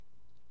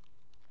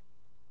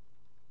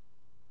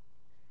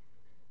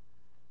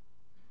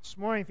This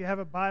morning, if you have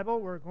a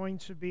Bible, we're going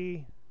to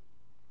be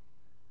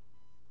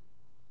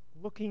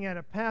looking at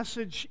a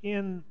passage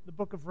in the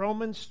book of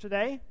Romans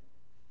today.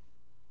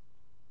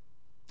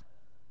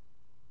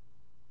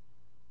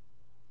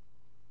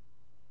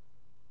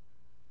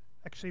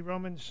 Actually,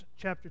 Romans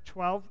chapter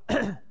 12.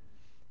 And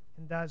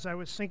as I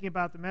was thinking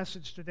about the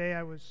message today,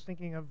 I was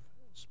thinking of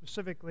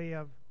specifically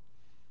of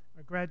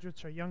our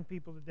graduates, our young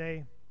people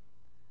today,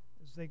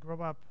 as they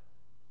grow up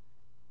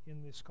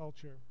in this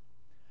culture.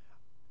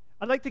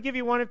 I'd like to give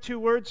you one of two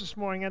words this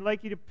morning. I'd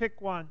like you to pick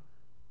one.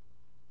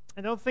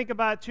 And don't think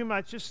about it too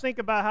much. Just think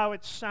about how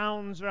it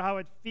sounds or how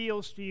it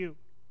feels to you.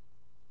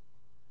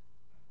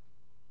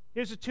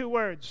 Here's the two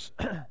words.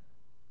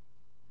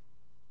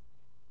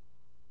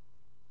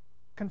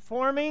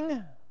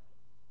 Conforming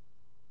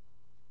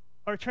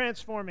or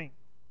transforming?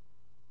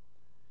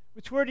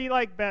 Which word do you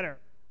like better?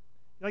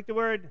 You like the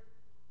word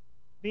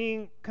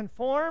being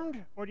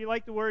conformed, or do you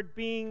like the word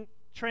being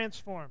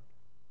transformed?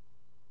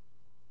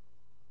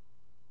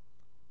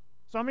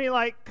 So how many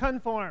like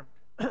conformed?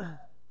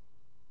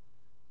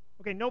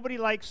 Okay, nobody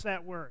likes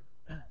that word.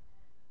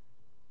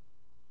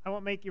 I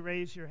won't make you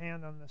raise your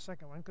hand on the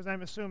second one because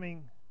I'm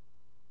assuming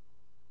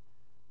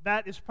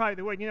that is probably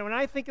the word. You know, when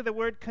I think of the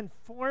word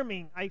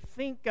conforming, I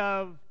think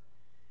of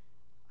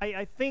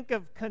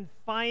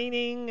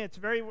confining. It's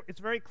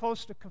very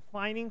close to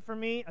confining for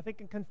me. I think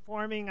in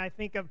conforming, I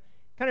think of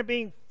kind of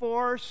being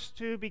forced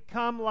to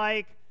become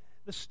like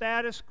the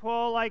status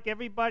quo, like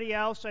everybody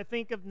else. I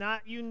think of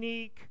not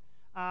unique.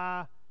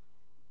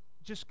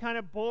 Just kind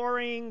of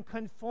boring,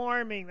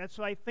 conforming. That's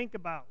what I think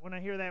about when I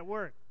hear that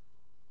word.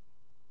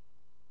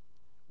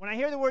 When I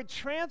hear the word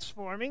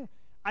transforming,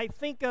 I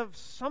think of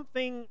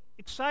something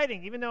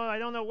exciting, even though I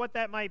don't know what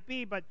that might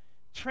be, but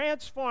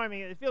transforming,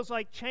 it feels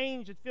like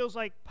change, it feels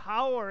like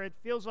power, it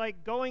feels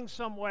like going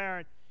somewhere,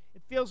 it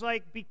feels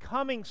like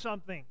becoming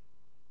something.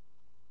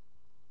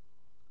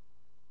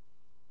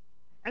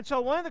 And so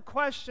one of the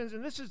questions,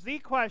 and this is the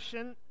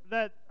question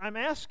that I'm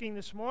asking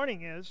this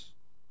morning is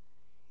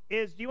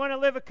do you want to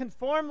live a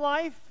conformed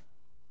life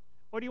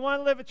or do you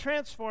want to live a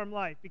transformed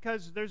life?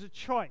 Because there's a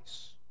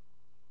choice.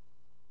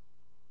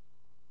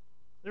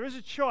 There is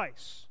a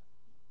choice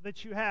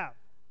that you have.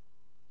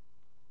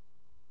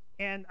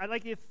 And I'd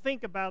like you to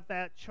think about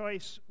that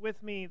choice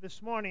with me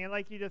this morning. I'd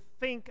like you to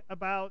think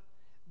about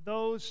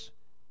those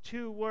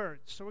two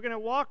words. So we're going to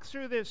walk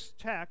through this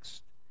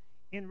text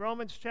in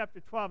Romans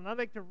chapter 12. And I'd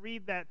like to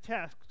read that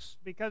text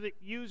because it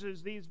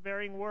uses these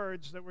varying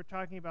words that we're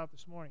talking about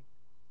this morning.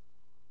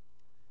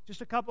 Just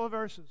a couple of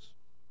verses.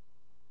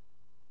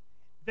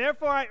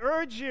 Therefore, I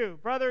urge you,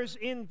 brothers,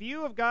 in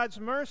view of God's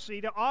mercy,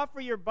 to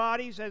offer your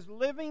bodies as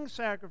living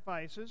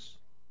sacrifices,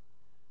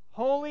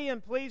 holy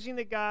and pleasing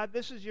to God.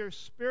 This is your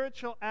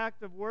spiritual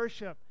act of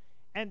worship.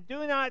 And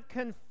do not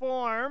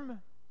conform,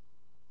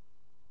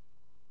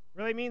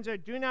 really means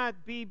that do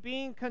not be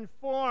being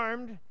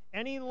conformed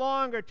any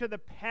longer to the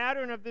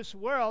pattern of this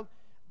world,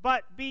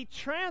 but be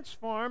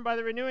transformed by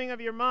the renewing of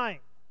your mind.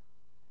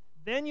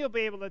 Then you'll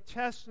be able to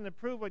test and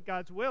approve what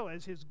God's will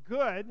is, His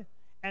good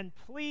and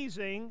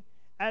pleasing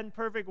and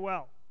perfect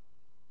will.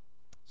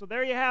 So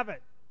there you have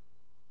it.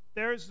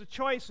 There's the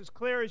choice as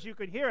clear as you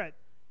could hear it.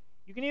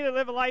 You can either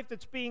live a life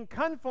that's being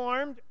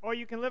conformed or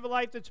you can live a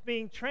life that's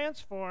being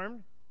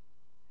transformed,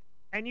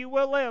 and you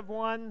will live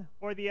one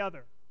or the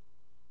other.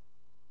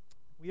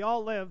 We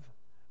all live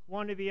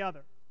one or the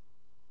other.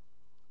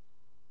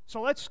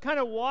 So let's kind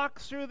of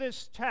walk through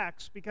this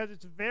text because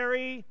it's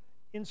very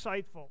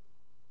insightful.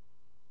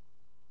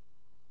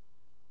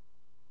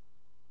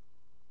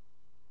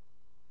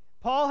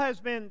 Paul has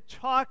been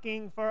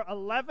talking for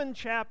 11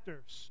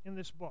 chapters in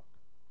this book.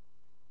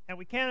 And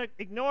we can't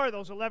ignore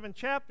those 11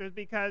 chapters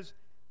because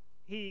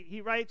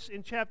he writes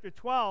in chapter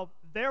 12,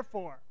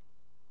 therefore.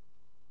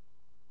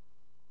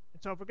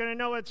 And so if we're going to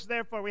know what's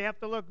therefore, we have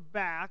to look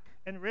back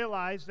and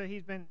realize that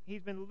he's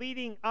been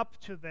leading up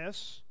to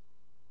this.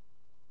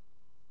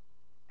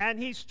 And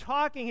he's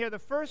talking here, the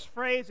first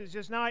phrase is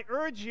just, now I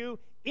urge you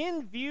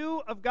in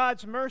view of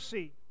God's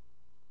mercy.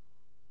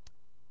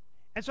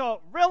 And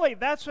so, really,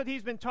 that's what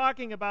he's been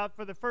talking about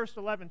for the first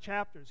 11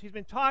 chapters. He's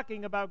been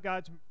talking about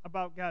God's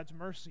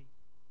mercy.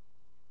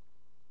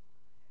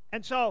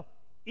 And so,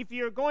 if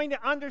you're going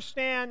to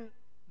understand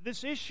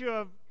this issue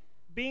of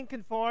being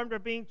conformed or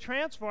being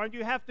transformed,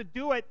 you have to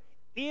do it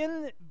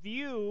in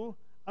view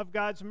of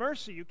God's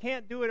mercy. You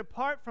can't do it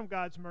apart from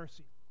God's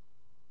mercy.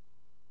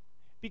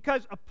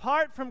 Because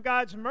apart from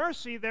God's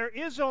mercy, there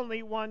is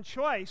only one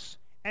choice,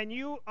 and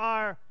you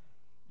are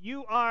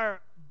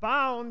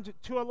bound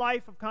to a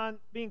life of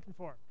being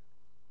conformed.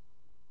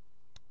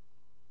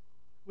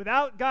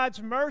 Without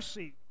God's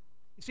mercy,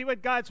 you see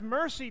what God's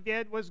mercy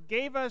did was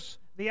gave us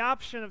the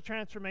option of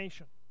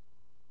transformation.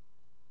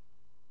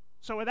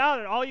 So without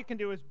it, all you can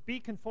do is be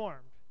conformed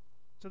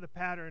to the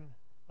pattern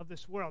of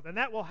this world. And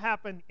that will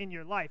happen in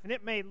your life. And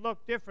it may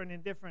look different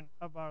in different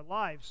of our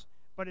lives,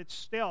 but it's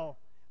still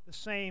the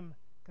same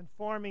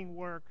conforming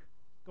work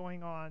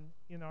going on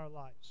in our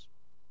lives.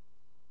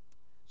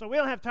 So we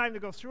don't have time to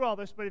go through all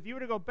this, but if you were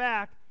to go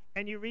back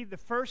and you read the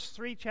first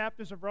 3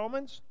 chapters of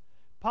Romans,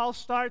 Paul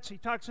starts, he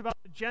talks about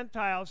the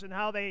Gentiles and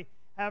how they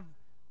have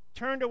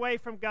turned away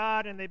from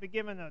God, and they've been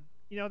given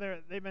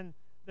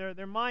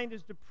their mind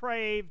is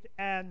depraved,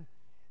 and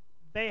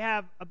they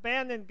have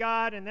abandoned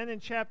God. And then in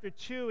chapter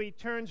 2, he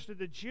turns to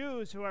the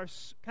Jews who are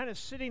kind of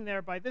sitting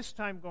there by this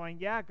time going,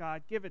 yeah,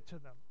 God, give it to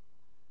them,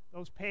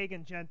 those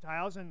pagan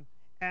Gentiles.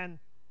 And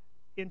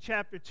in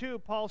chapter 2,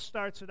 Paul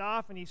starts it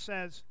off, and he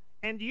says,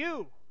 and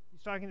you,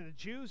 he's talking to the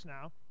Jews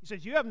now, he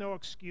says, you have no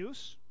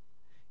excuse.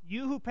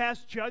 You who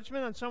pass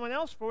judgment on someone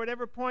else, for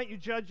whatever point you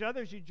judge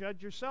others, you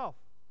judge yourself.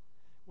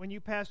 When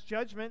you pass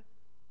judgment,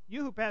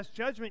 you who pass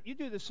judgment, you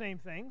do the same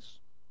things.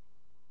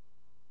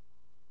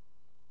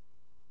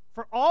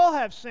 For all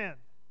have sinned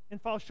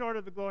and fall short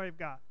of the glory of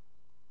God.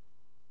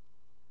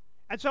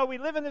 And so we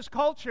live in this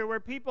culture where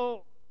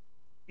people,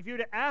 if you were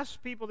to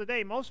ask people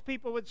today, most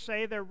people would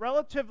say they're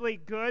relatively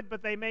good,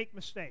 but they make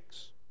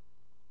mistakes.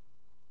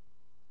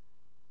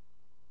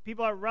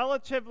 People are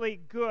relatively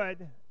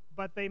good,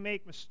 but they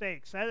make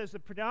mistakes. That is the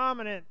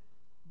predominant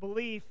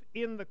belief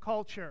in the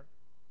culture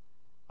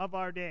of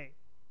our day.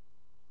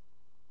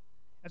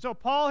 And so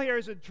Paul here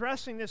is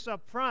addressing this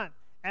up front.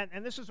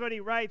 And this is what he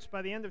writes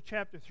by the end of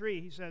chapter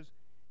 3. He says,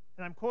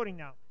 and I'm quoting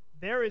now,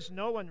 there is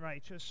no one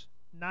righteous,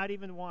 not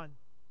even one.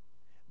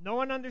 No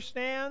one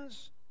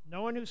understands,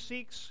 no one who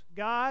seeks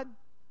God.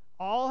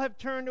 All have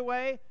turned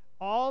away,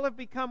 all have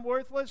become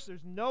worthless.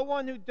 There's no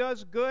one who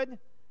does good,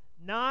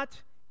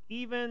 not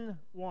even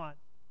one.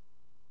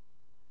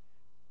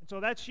 And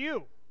so that's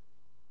you.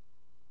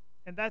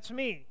 And that's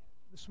me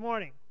this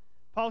morning.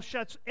 Paul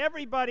shuts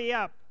everybody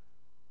up.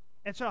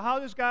 And so how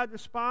does God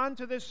respond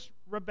to this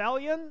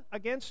rebellion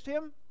against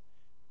him?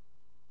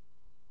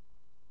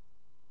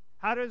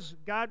 How does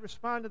God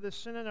respond to this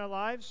sin in our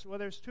lives? Well,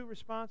 there's 2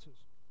 responses.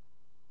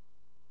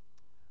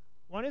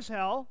 One is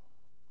hell,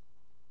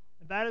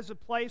 and that is a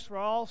place where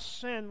all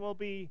sin will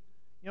be,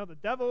 the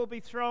devil will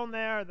be thrown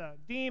there, the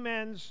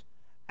demons,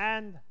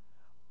 and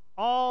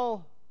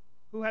all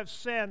who have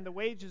sinned. The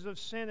wages of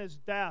sin is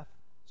death.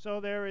 So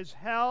there is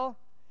hell,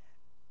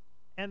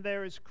 and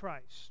there is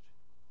Christ.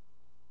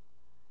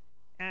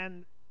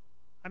 And,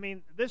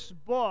 this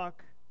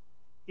book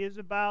is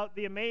about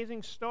the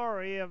amazing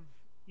story of,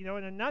 in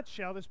a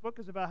nutshell, this book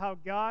is about how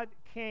God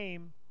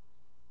came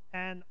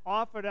and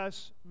offered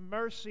us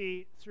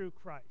mercy through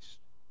Christ.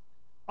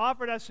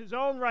 Offered us his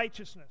own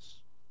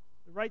righteousness,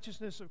 the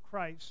righteousness of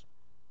Christ,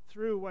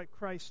 through what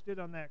Christ did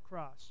on that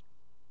cross.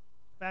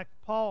 In fact,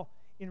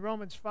 in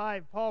Romans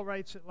 5, Paul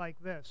writes it like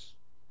this.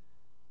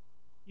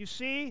 You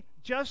see,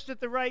 just at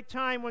the right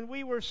time when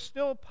we were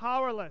still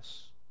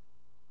powerless,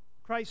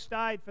 Christ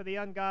died for the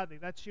ungodly.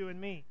 That's you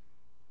and me.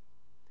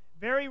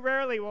 Very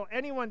rarely will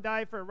anyone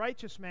die for a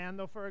righteous man,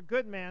 though for a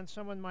good man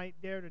someone might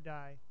dare to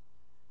die.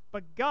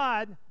 But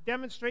God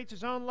demonstrates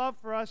his own love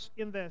for us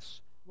in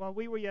this. While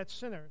we were yet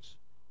sinners,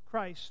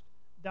 Christ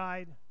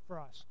died for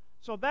us.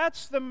 So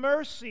that's the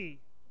mercy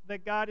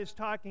that God is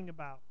talking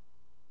about.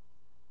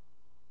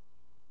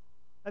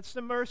 That's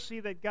the mercy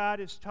that God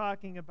is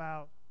talking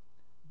about,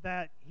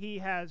 that he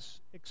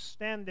has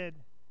extended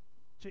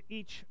to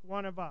each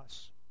one of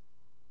us.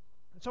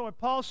 And so what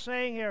Paul's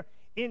saying here,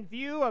 in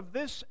view of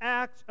this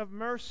act of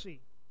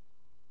mercy,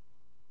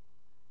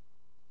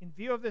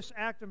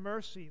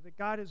 that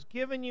God has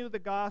given you the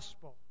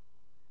gospel,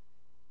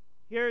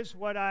 here's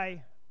what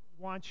I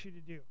want you to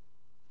do.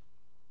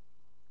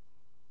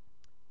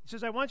 He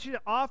says, I want you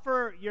to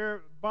offer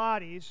your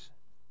bodies,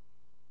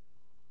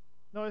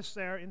 notice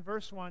there in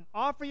verse 1,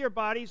 offer your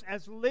bodies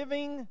as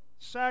living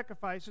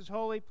sacrifices,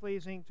 wholly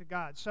pleasing to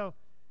God. So,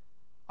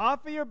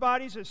 offer your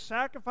bodies as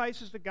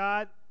sacrifices to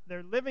God.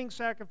 They're living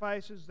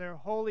sacrifices, they're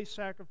holy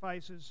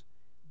sacrifices,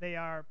 they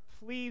are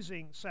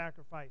pleasing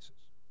sacrifices.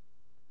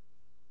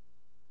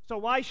 So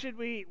why should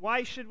we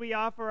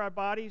offer our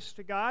bodies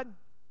to God?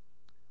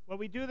 Well,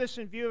 we do this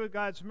in view of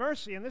God's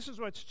mercy, and this is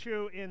what's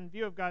true in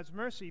view of God's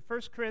mercy.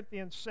 1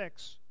 Corinthians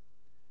 6.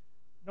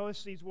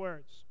 Notice these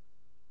words.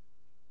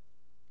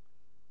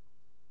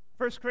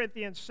 1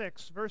 Corinthians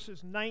 6,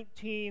 verses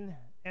 19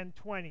 and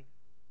 20.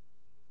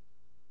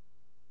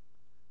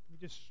 Let me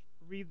just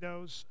read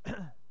those.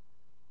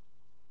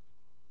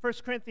 1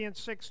 Corinthians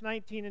 6,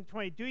 19 and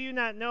 20. Do you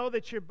not know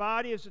that your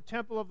body is a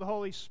temple of the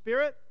Holy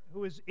Spirit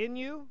who is in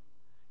you,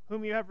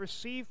 whom you have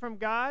received from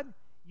God?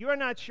 You are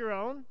not your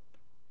own.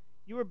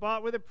 You were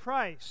bought with a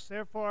price.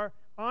 Therefore,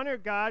 honor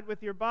God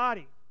with your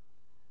body.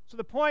 So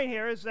the point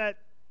here is that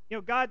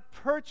God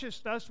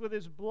purchased us with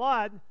his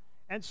blood,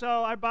 and so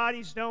our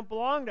bodies don't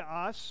belong to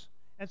us.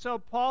 And so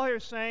Paul here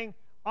is saying,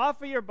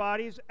 offer your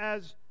bodies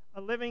as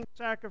a living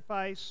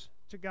sacrifice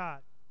to God.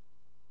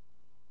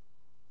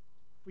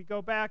 If we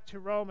go back to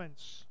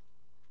Romans,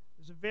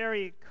 there's a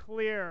very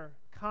clear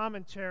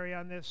commentary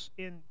on this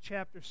in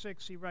chapter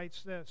 6. He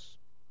writes this.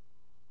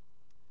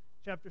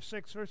 Chapter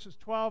 6, verses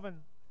 12 and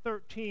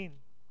 13.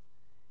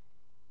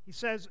 He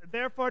says,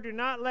 therefore do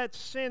not let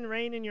sin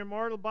reign in your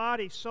mortal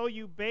body, so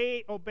you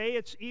obey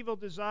its evil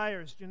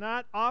desires. Do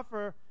not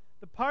offer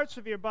the parts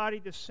of your body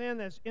to sin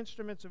as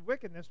instruments of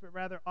wickedness, but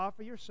rather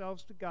offer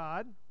yourselves to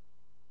God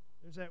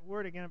There's that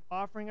word again of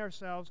offering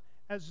ourselves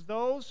as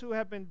those who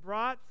have been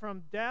brought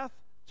from death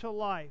to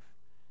life,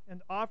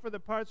 and offer the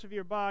parts of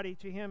your body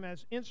to him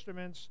as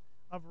instruments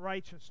of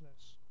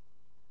righteousness.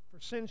 For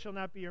sin shall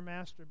not be your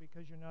master,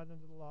 because you're not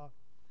under the law,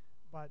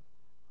 but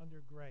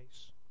under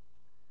grace.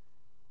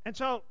 And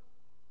so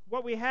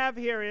what we have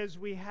here is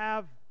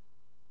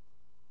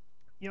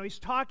he's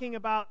talking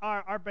about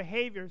our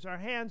behaviors, our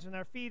hands and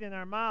our feet and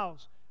our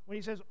mouths, when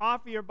he says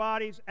offer your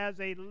bodies as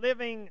a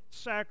living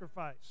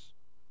sacrifice.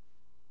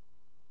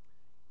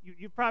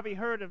 You've probably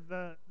heard of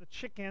the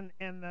chicken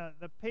and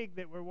the pig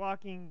that were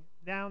walking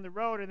down the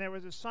road, and there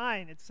was a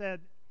sign. It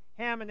said,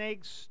 ham and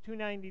eggs,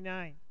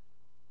 $2.99.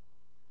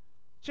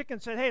 Chicken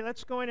said, hey,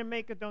 let's go in and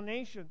make a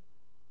donation.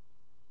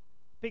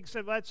 Pig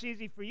said, well, that's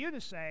easy for you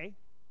to say.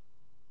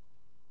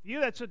 For you,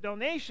 that's a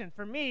donation.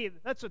 For me,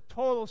 that's a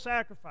total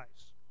sacrifice.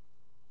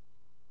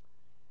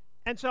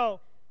 And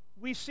so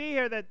we see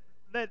here that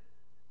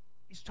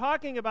he's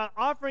talking about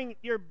offering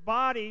your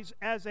bodies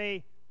as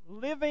a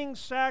living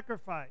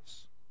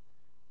sacrifice.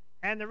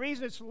 And the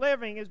reason it's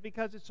living is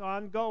because it's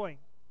ongoing.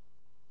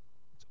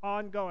 It's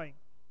ongoing.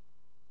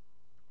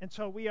 And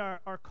so we are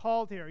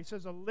called here. He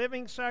says a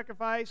living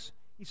sacrifice.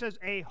 He says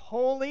a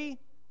holy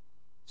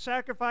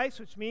sacrifice,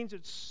 which means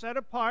it's set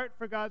apart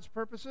for God's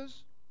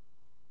purposes.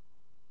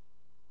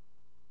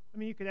 I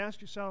mean, you could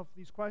ask yourself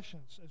these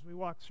questions as we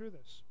walk through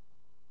this.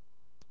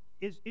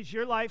 Is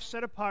your life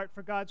set apart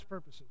for God's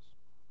purposes?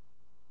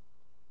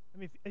 I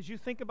mean, as you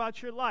think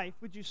about your life,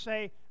 would you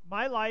say,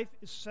 my life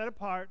is set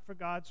apart for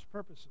God's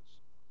purposes?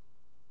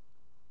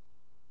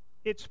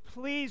 It's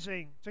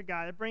pleasing to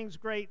God. It brings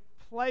great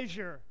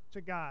pleasure to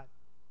God.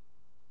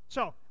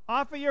 So,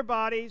 offer your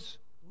bodies,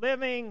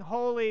 living,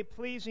 holy,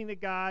 pleasing to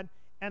God.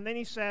 And then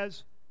he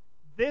says,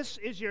 this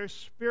is your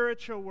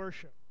spiritual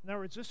worship. In other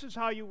words, this is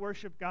how you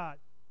worship God.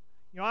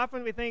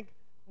 Often we think,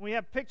 when we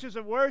have pictures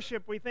of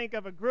worship, we think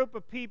of a group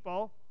of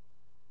people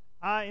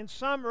in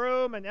some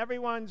room, and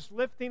everyone's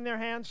lifting their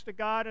hands to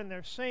God, and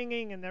they're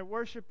singing, and they're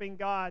worshiping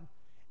God.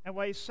 And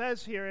what he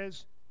says here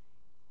is,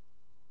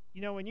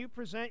 when you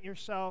present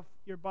yourself,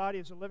 your body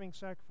as a living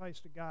sacrifice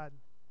to God,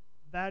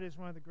 that is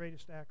one of the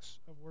greatest acts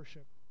of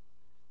worship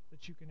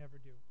that you can ever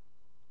do.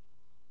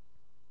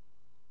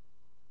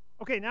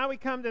 Okay, now we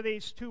come to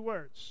these two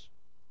words.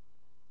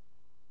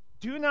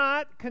 Do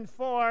not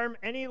conform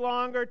any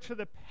longer to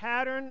the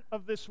pattern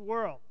of this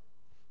world.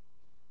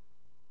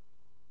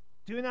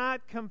 Do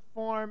not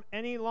conform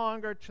any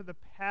longer to the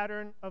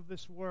pattern of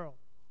this world.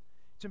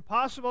 It's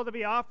impossible to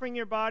be offering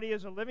your body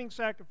as a living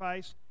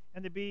sacrifice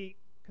and to be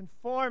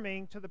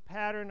conforming to the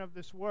pattern of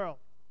this world.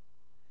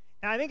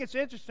 And I think it's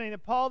interesting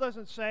that Paul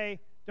doesn't say,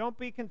 don't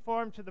be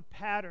conformed to the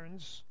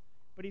patterns,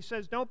 but he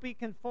says, don't be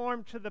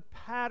conformed to the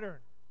pattern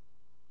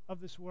of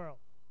this world.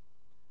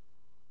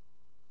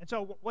 And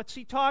so what's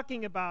he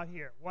talking about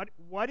here?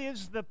 What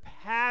is the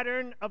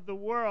pattern of the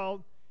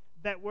world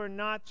that we're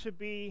not to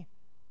be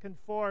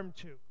conformed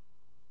to?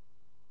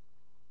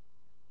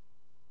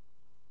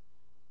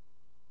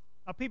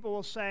 People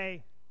will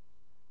say,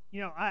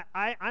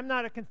 I'm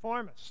not a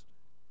conformist.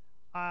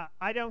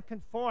 I don't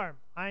conform.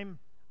 I'm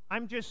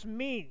just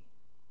me.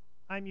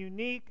 I'm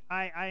unique.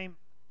 I'm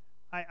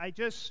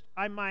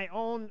my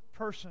own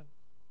person.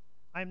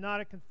 I'm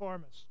not a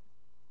conformist.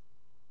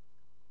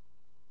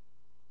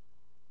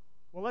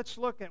 Well, let's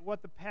look at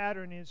what the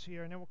pattern is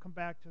here, and then we'll come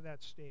back to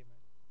that statement.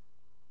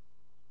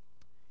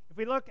 If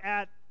we look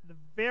at the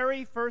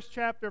very first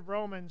chapter of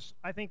Romans,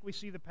 I think we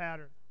see the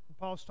pattern that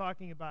Paul's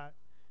talking about.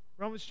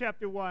 Romans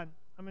chapter 1,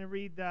 I'm going to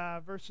read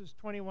verses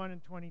 21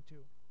 and 22.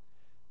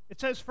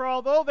 It says, for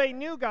although they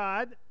knew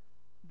God,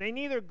 they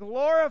neither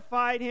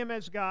glorified him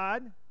as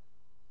God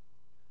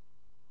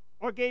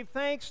or gave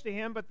thanks to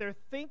him, but their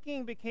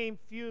thinking became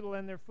futile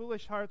and their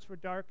foolish hearts were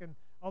darkened.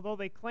 Although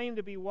they claimed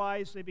to be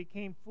wise, they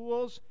became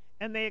fools,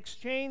 and they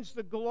exchanged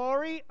the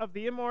glory of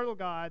the immortal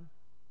God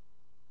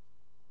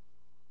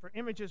for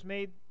images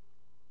made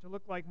to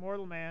look like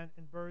mortal man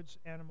and birds,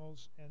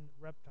 animals, and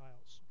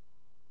reptiles.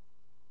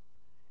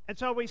 And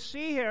so we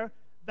see here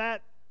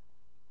that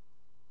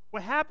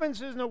what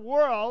happens in the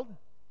world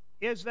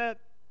is that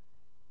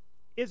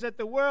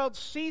the world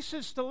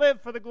ceases to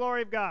live for the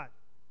glory of God.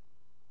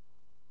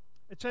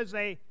 It says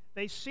they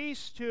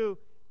cease to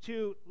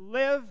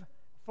live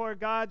for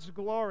God's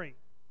glory.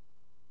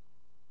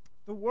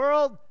 The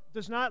world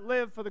does not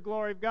live for the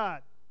glory of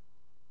God.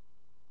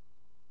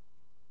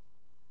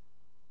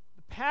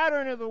 The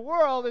pattern of the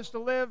world is to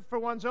live for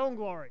one's own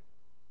glory,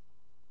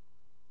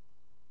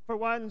 for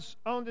one's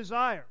own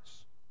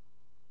desires.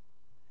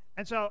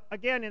 And so,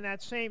 again, in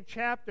that same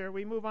chapter,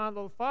 we move on a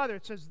little farther.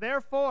 It says,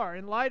 therefore,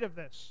 in light of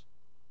this,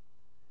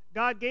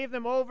 God gave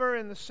them over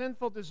in the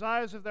sinful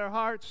desires of their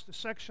hearts to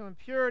sexual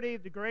impurity,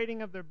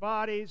 degrading of their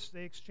bodies.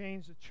 They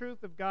exchanged the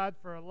truth of God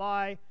for a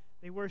lie.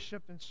 They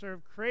worshiped and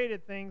served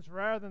created things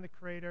rather than the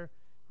Creator,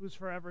 who's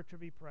forever to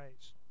be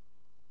praised.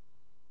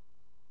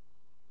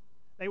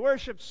 They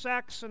worship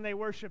sex and they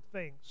worship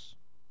things,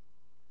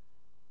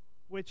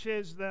 which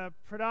is the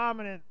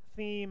predominant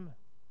theme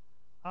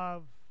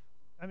of,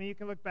 you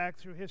can look back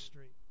through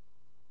history.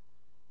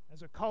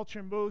 As a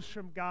culture moves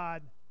from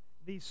God,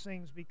 these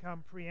things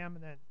become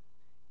preeminent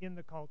in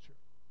the culture.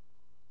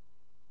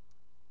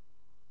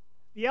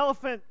 The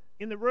elephant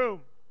in the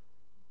room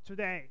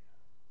today,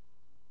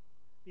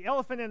 the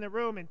elephant in the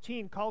room in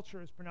teen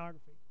culture is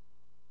pornography.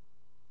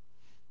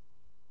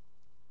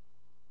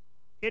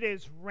 It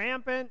is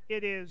rampant.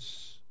 It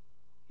is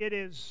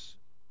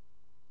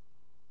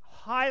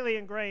highly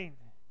ingrained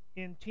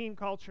in teen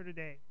culture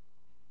today.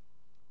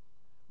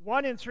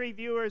 1 in 3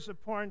 viewers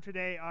of porn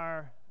today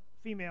are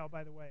female,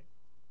 by the way.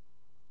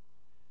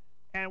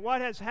 And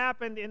what has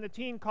happened in the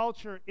teen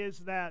culture is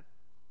that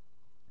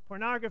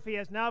pornography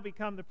has now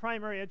become the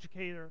primary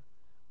educator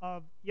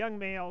of young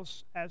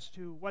males as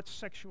to what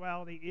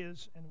sexuality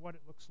is and what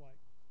it looks like.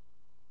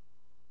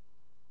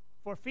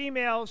 For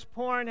females,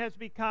 porn has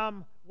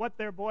become what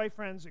their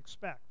boyfriends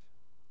expect.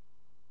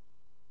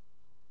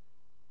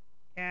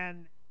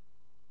 And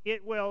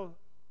it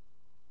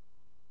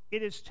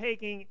is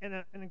taking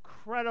an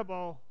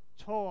incredible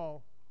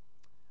toll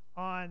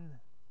on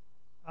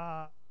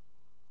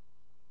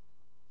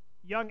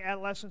young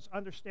adolescents'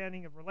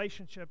 understanding of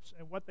relationships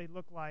and what they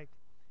look like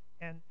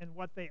and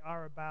what they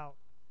are about.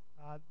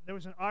 There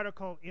was an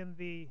article in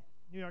the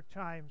New York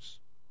Times.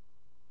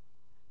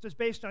 It says,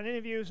 based on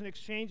interviews and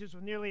exchanges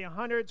with nearly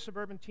 100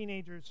 suburban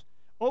teenagers,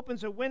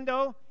 opens a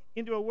window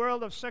into a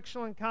world of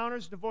sexual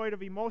encounters devoid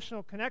of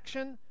emotional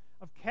connection,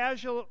 of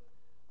casual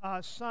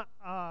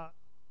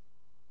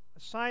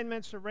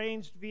assignments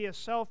arranged via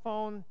cell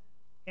phone,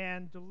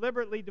 and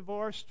deliberately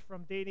divorced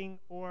from dating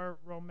or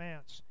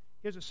romance.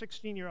 Here's a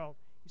 16-year-old.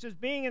 He says,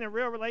 being in a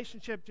real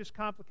relationship just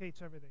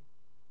complicates everything.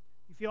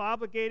 You feel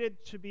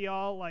obligated to be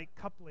all like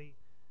coupley.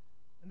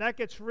 And that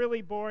gets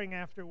really boring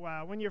after a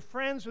while. When you're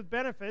friends with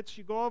benefits,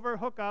 you go over,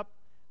 hook up,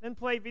 then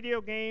play video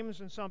games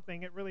and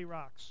something. It really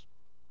rocks.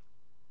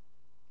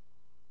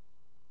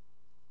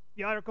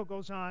 The article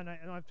goes on. I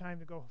don't have time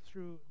to go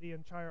through the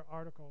entire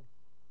article.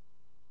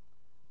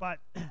 But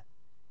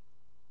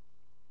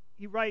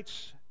he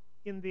writes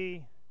in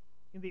the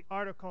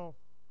article,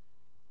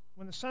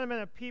 when the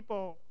sentiment of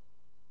people,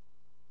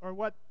 or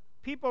what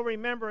people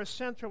remember as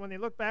central when they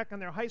look back on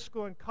their high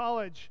school and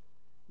college,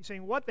 he's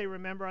saying what they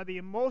remember are the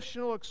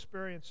emotional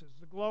experiences,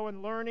 the glow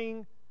in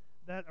learning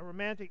that a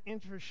romantic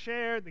interest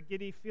shared, the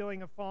giddy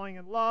feeling of falling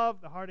in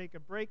love, the heartache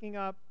of breaking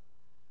up.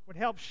 What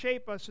helps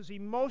shape us is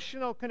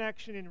emotional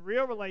connection in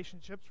real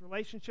relationships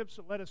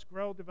that let us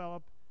grow,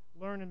 develop,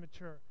 learn, and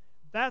mature.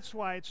 That's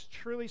why it's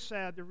truly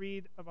sad to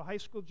read of a high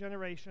school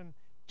generation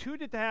too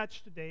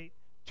detached to date,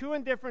 too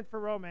indifferent for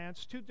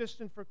romance, too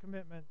distant for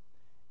commitment,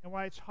 and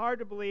why it's hard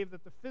to believe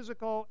that the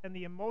physical and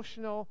the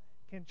emotional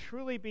can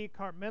truly be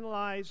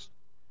compartmentalized,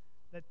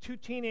 that two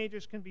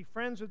teenagers can be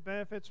friends with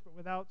benefits but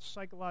without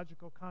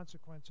psychological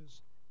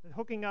consequences, that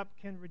hooking up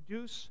can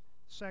reduce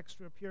sex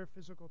to a pure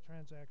physical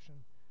transaction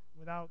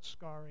without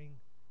scarring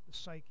the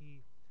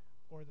psyche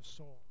or the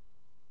soul.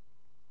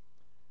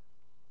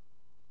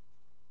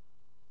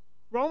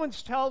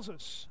 Romans tells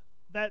us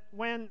that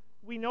when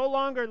we no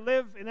longer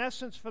live, in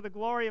essence, for the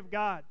glory of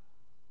God,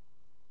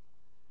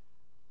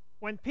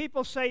 when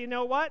people say, you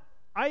know what,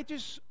 I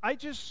just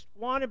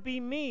want to be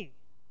me,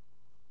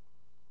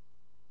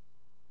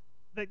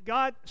 that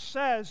God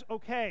says,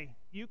 okay,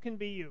 you can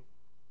be you.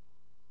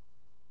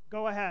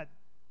 Go ahead.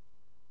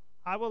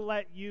 I will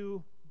let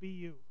you be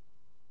you.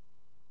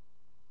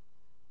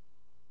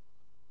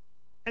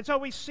 And so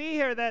we see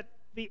here that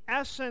the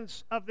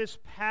essence of this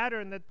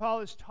pattern that Paul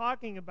is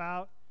talking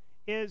about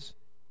is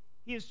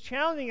he is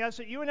challenging us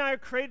that you and I are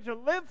created to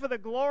live for the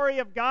glory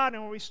of God,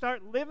 and when we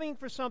start living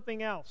for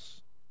something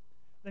else,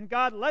 then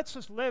God lets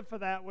us live for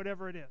that,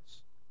 whatever it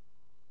is.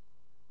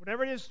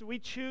 Whatever it is that we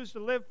choose to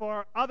live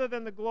for other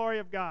than the glory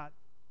of God.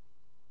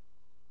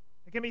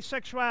 It can be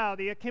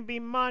sexuality, it can be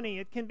money,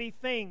 it can be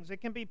things, it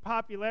can be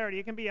popularity,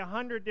 it can be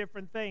 100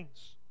 different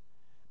things.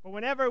 But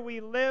whenever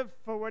we live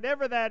for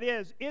whatever that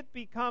is, it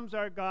becomes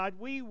our God.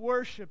 We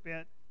worship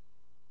it.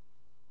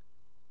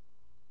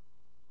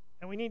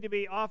 And we need to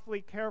be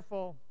awfully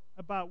careful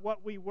about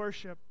what we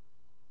worship.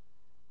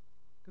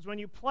 Because when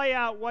you play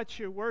out what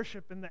you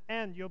worship, in the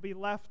end, you'll be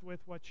left with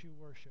what you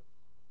worship.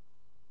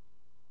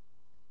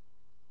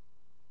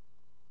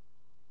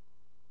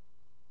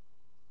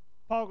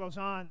 Paul goes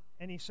on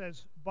and he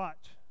says, but.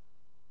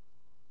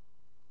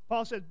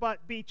 Paul says,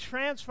 but be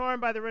transformed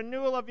by the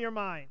renewal of your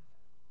mind.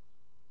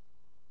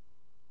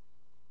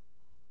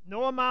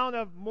 No amount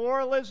of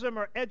moralism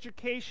or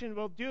education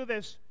will do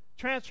this.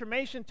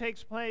 Transformation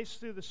takes place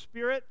through the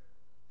Spirit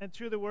and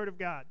through the Word of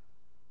God.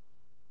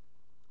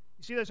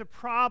 You see, there's a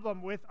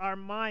problem with our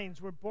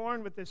minds. We're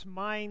born with this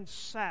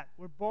mindset.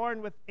 We're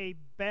born with a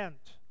bent.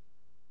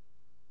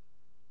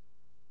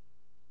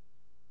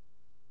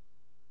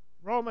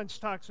 Romans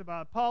talks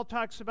about it. Paul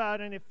talks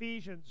about it in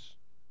Ephesians.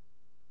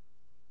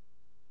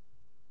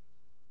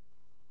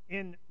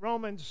 In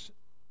Romans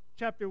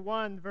chapter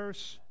 1,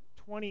 verse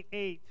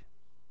 28.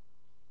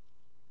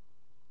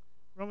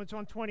 Romans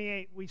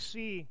 1:28, we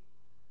see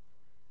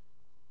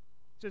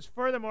It says,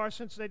 furthermore,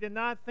 since they did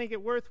not think it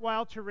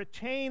worthwhile to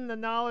retain the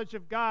knowledge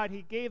of God,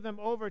 he gave them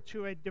over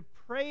to a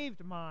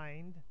depraved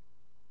mind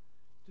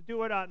to do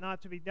what ought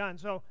not to be done.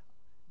 So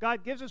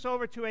God gives us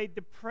over to a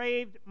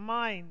depraved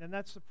mind, and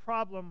that's the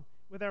problem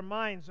with our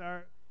minds.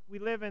 We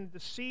live in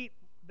deceit.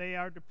 They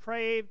are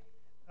depraved.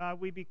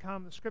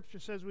 The Scripture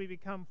says we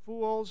become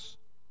fools.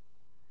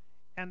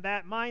 And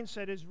that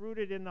mindset is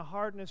rooted in the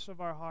hardness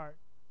of our heart.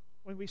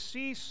 When we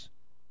cease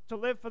to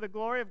live for the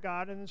glory of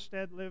God and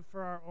instead live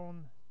for our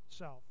own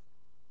self.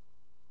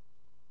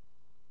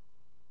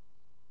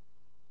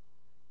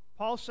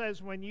 Paul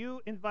says when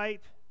you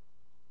invite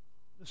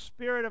the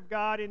Spirit of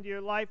God into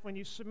your life, when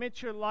you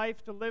submit your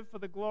life to live for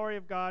the glory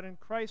of God and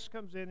Christ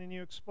comes in and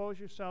you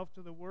expose yourself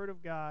to the Word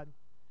of God,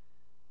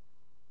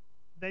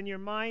 then your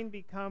mind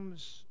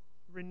becomes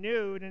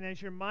renewed, and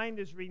as your mind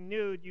is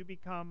renewed, you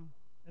become,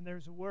 and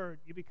there's a word,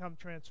 you become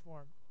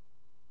transformed.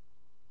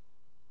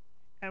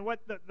 And what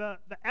the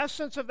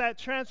essence of that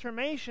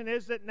transformation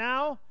is that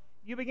now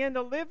you begin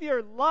to live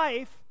your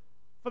life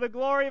for the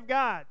glory of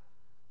God.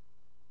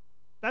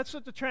 That's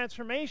what the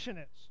transformation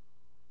is.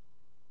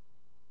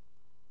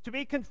 To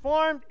be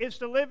conformed is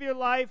to live your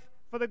life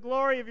for the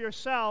glory of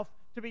yourself.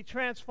 To be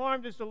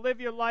transformed is to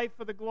live your life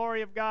for the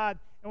glory of God.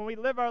 And when we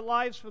live our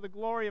lives for the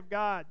glory of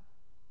God,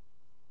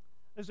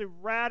 there's a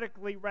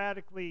radically,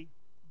 radically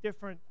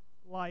different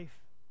life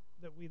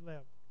that we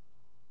live.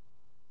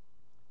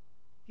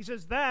 He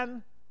says,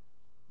 then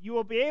you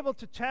will be able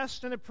to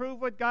test and approve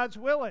what God's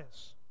will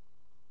is.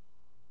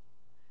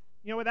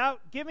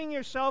 Without giving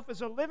yourself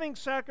as a living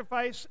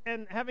sacrifice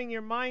and having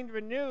your mind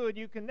renewed,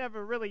 you can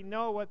never really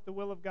know what the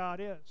will of God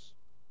is.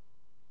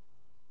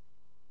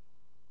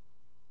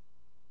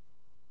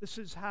 This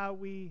is how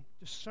we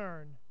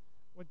discern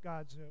what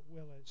God's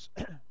will is.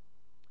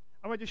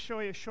 I want to just show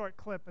you a short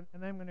clip, and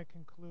then I'm going to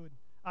conclude.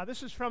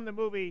 This is from the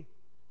movie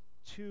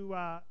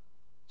To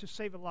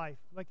Save a Life.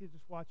 I'd like you to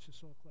just watch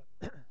this little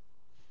clip.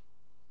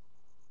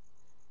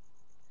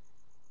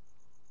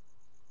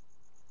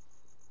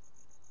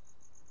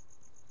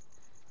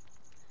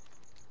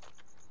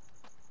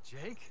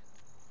 Jake?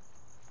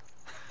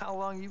 How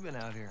long you been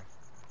out here?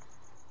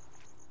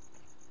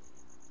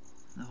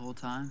 The whole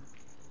time?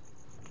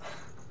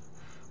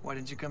 Why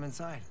didn't you come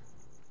inside?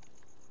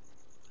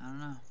 I don't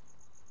know.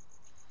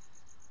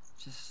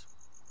 Just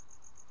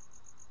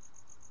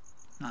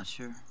not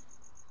sure.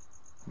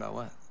 About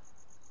what?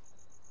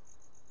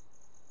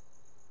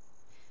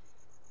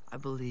 I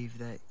believe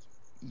that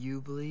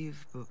you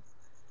believe, but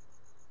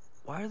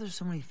why are there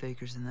so many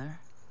fakers in there?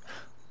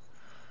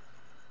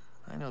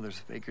 I know there's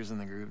fakers in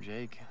the group,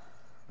 Jake,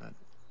 but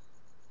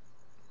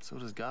so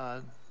does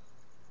God.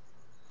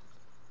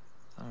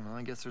 I don't know,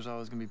 I guess there's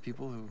always going to be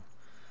people who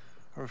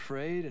are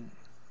afraid and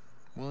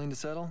willing to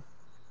settle.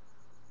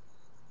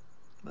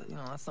 But,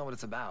 that's not what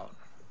it's about.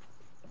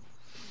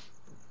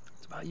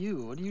 It's about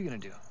you. What are you going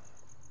to do?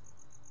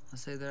 I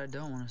say that I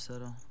don't want to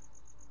settle.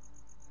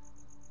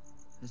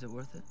 Is it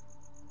worth it?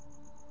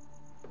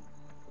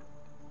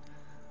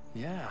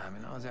 Yeah,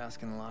 I was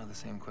asking a lot of the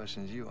same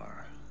questions you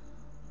are.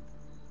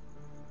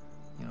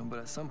 But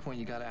at some point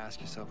you got to ask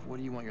yourself, what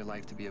do you want your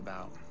life to be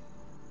about?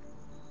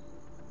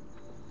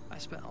 I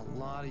spent a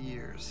lot of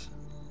years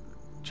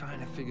trying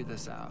to figure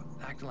this out,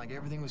 acting like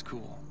everything was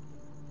cool.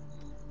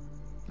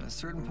 At a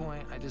certain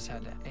point, I just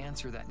had to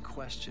answer that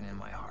question in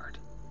my heart.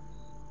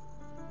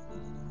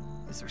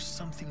 Is there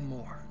something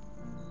more?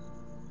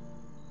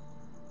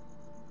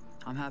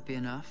 I'm happy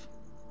enough.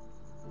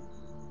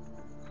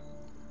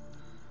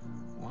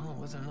 Well, it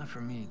wasn't enough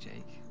for me,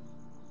 Jake.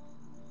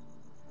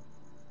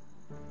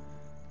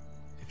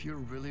 If you're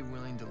really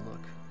willing to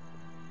look,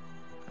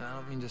 and I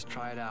don't mean just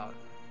try it out,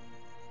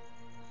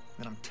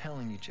 then I'm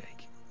telling you,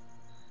 Jake,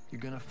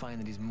 you're gonna find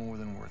that he's more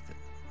than worth it.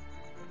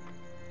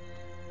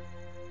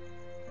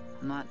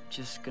 I'm not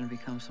just gonna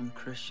become some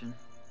Christian.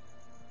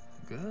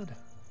 Good.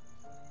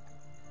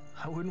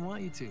 I wouldn't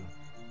want you to.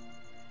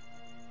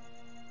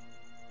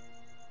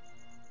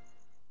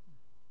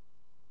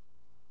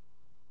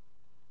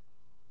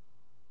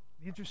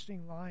 The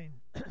interesting line.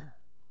 I'm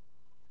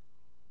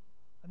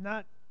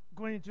not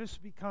going to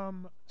just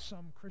become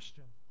some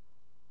Christian.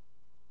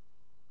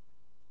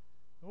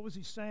 What was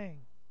he saying?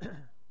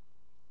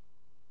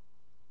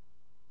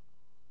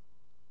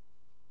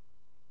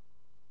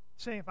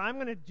 Saying, if I'm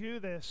going to do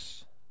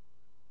this,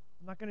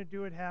 I'm not going to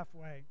do it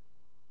halfway.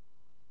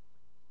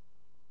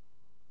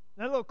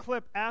 That little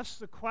clip asks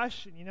the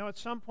question, at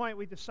some point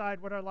we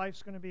decide what our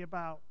life's going to be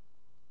about.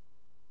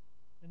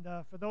 And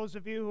for those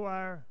of you who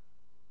are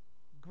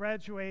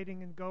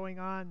graduating and going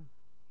on,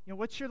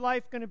 what's your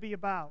life going to be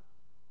about?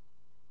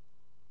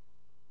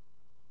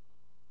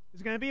 Is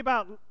it going to be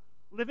about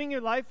living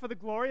your life for the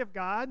glory of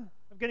God?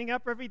 Of getting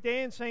up every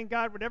day and saying,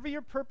 God, whatever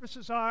your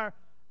purposes are,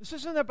 this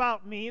isn't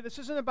about me. This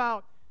isn't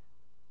about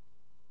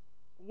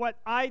what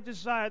I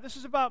desire. This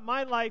is about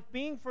my life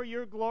being for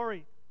your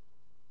glory.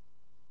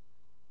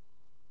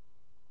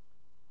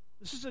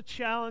 This is a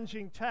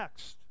challenging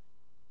text.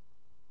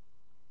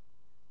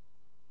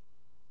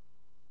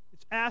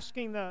 It's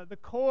asking the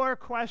core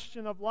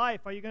question of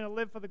life. Are you going to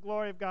live for the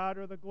glory of God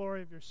or the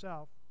glory of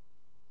yourself?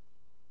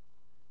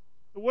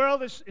 The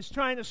world is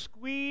trying to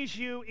squeeze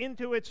you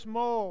into its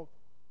mold.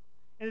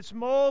 And its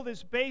mold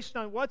is based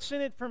on what's in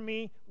it for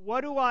me,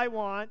 what do I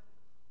want,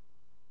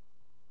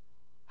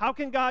 how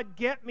can God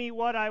get me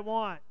what I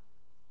want?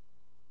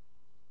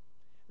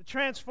 The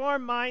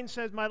transformed mind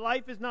says, my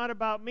life is not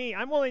about me.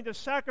 I'm willing to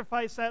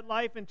sacrifice that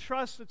life and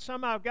trust that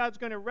somehow God's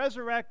going to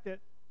resurrect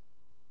it.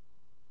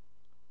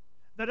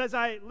 That as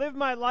I live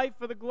my life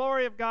for the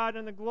glory of God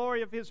and the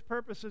glory of His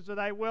purposes, that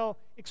I will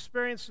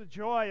experience the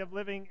joy of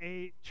living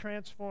a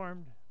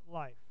transformed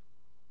life.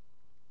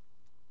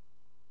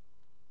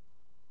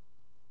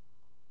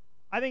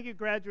 I think you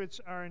graduates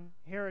are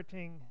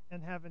inheriting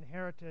and have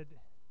inherited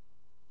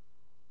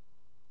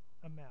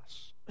a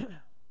mess.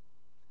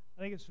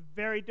 I think it's a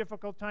very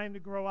difficult time to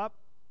grow up.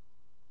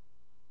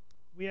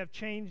 We have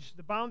changed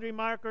the boundary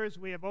markers.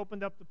 We have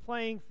opened up the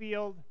playing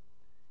field.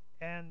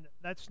 And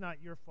that's not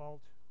your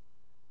fault.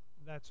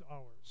 That's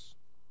ours.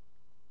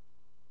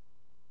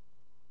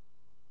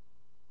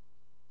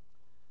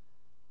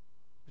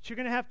 But you're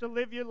going to have to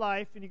live your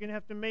life, and you're going to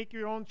have to make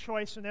your own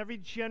choice. And every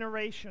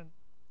generation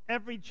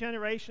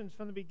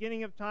from the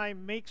beginning of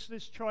time makes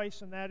this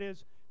choice, and that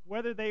is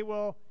whether they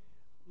will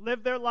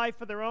live their life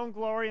for their own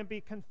glory and be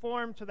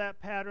conformed to that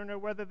pattern, or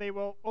whether they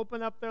will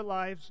open up their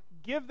lives,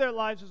 give their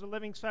lives as a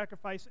living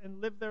sacrifice,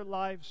 and live their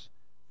lives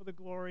for the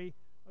glory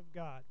of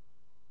God.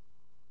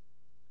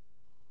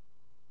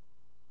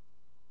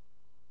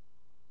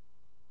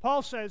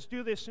 Paul says,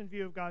 do this in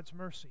view of God's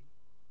mercy.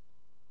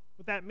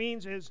 What that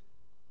means is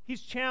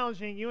he's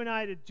challenging you and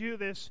I to do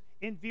this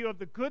in view of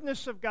the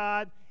goodness of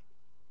God,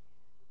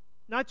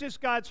 not just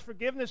God's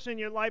forgiveness in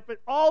your life, but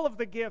all of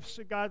the gifts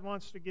that God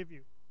wants to give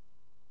you.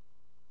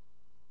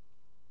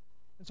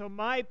 And so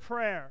my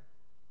prayer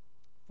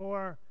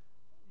for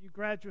you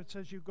graduates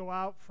as you go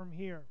out from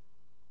here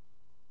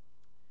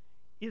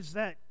is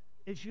that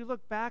as you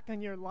look back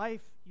on your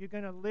life, you're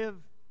going to live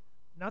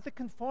not the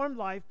conformed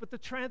life, but the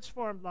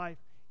transformed life,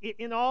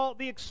 in all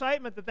the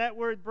excitement that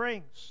word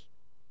brings,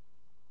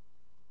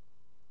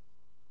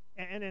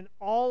 and in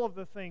all of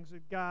the things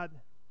that God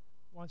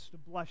wants to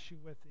bless you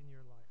with in your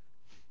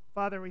life.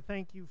 Father, we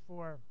thank you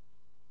for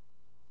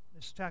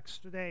this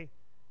text today.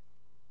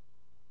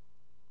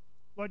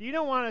 Lord, you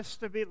don't want us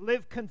to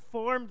live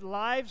conformed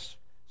lives,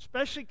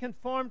 especially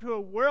conformed to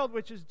a world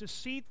which is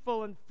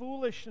deceitful and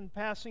foolish and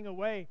passing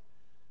away.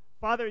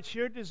 Father, it's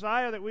your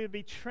desire that we would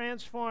be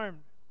transformed,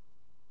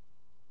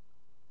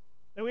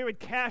 that we would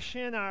cash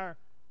in our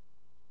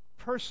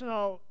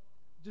personal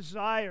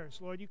desires.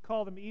 Lord, you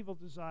call them evil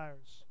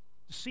desires,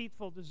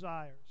 deceitful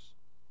desires,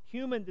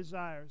 human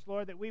desires.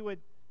 Lord, that we would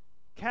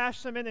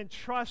cash them in and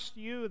trust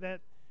you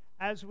that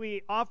as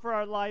we offer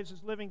our lives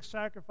as living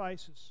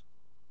sacrifices,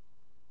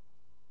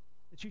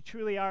 that you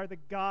truly are the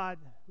God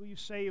who you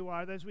say you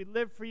are, that as we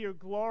live for your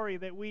glory,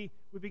 that we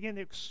begin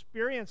to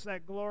experience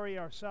that glory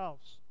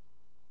ourselves.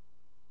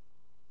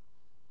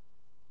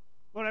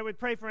 Lord, I would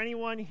pray for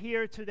anyone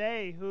here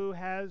today who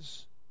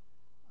has,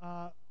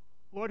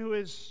 Lord, who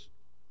is,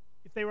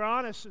 if they were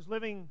honest, is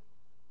living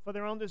for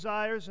their own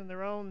desires and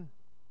their own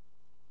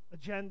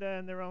agenda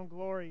and their own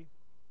glory.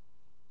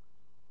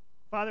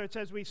 Father, it's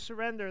as we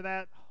surrender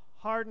that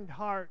hardened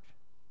heart,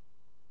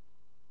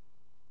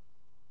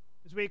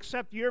 as we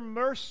accept your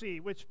mercy,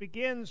 which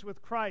begins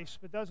with Christ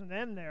but doesn't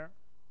end there.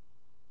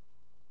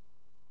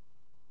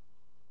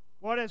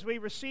 Lord, as we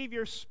receive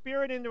your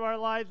Spirit into our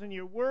lives and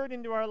your word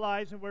into our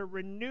lives, and we're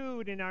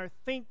renewed in our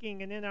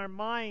thinking and in our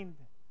mind,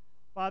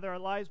 Father, our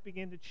lives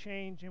begin to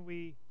change, and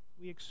we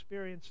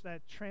experience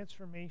that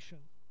transformation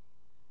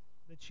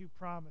that you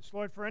promised.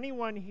 Lord, for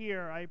anyone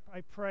here,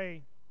 I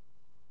pray,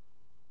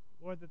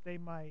 Lord, that they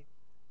might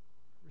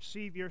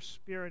receive your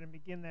Spirit and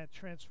begin that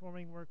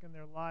transforming work in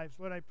their lives.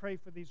 Lord, I pray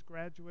for these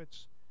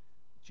graduates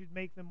that you'd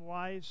make them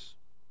wise,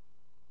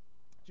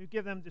 that you'd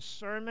give them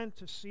discernment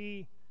to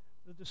see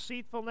the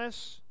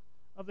deceitfulness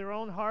of their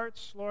own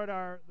hearts. Lord,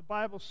 the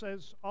Bible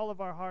says all of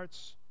our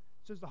hearts,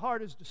 says the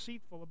heart is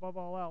deceitful above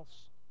all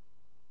else.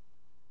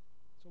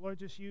 So Lord,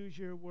 just use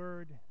your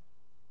word,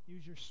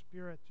 use your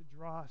Spirit to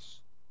draw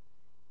us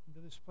into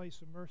this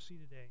place of mercy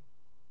today.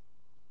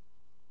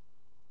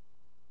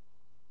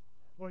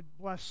 Lord,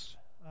 bless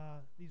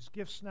these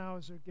gifts now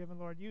as they're given.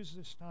 Lord, use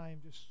this time,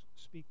 just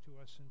speak to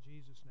us in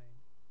Jesus'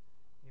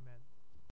 name. Amen.